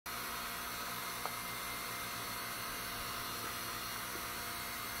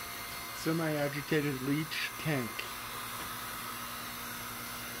semi-agitated leach tank.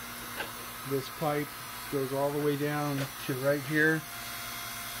 This pipe goes all the way down to right here,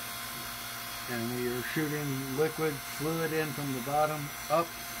 and we are shooting liquid fluid in from the bottom up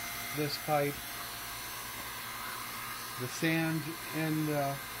this pipe. The sand in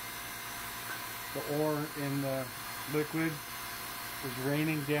the ore in the liquid is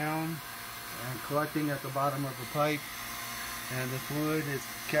raining down and collecting at the bottom of the pipe, and the fluid is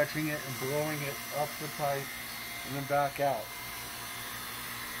catching it and blowing it up the pipe and then back out.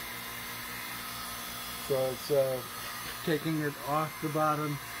 So it's taking it off the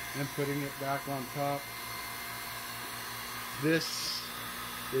bottom and putting it back on top. This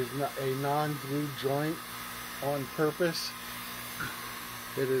is a non-glue joint on purpose.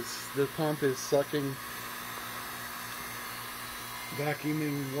 The pump is sucking,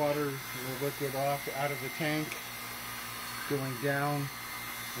 vacuuming water or liquid off out of the tank, going down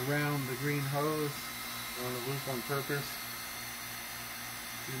around the green hose on the loop on purpose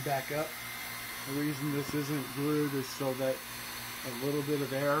and back up. The reason this isn't glued is so that a little bit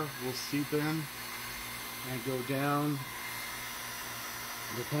of air will seep in and go down.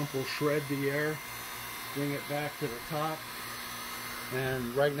 The pump will shred the air, bring it back to the top.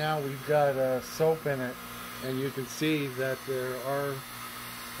 And right now we've got soap in it, and you can see that there are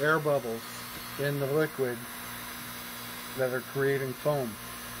air bubbles in the liquid that are creating foam.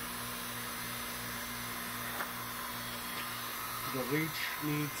 The leach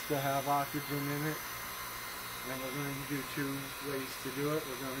needs to have oxygen in it, and we're going to do two ways to do it.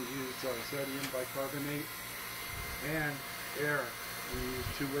 We're going to use sodium bicarbonate and air. We use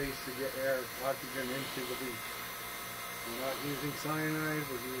two ways to get oxygen into the leach. We're not using cyanide,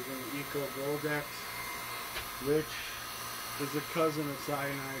 we're using goldex, which is a cousin of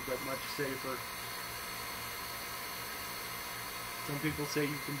cyanide but much safer. Some people say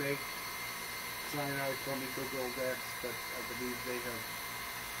you can make cyanide from goldex, but I believe they have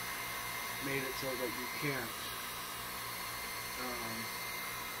made it so that you can't.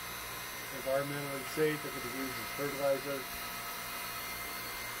 Environmentally safe, it can be used as fertilizer.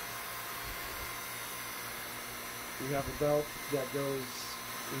 We have a belt that goes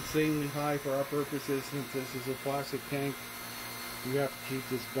insanely high for our purposes. Since this is a plastic tank, we have to keep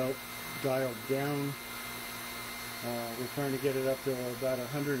this belt dialed down. We're trying to get it up to about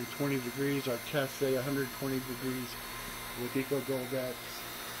 120 degrees. Our tests say 120 degrees with goldex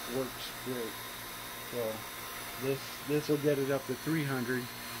works great. So this will get it up to 300,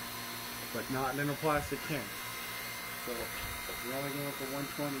 but not in a plastic tank. So you're only going for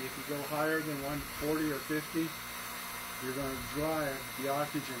 120. If you go higher than 140 or 50, you're going to drive the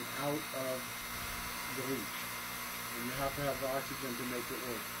oxygen out of the leach, and you have to have the oxygen to make it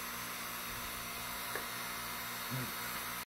work.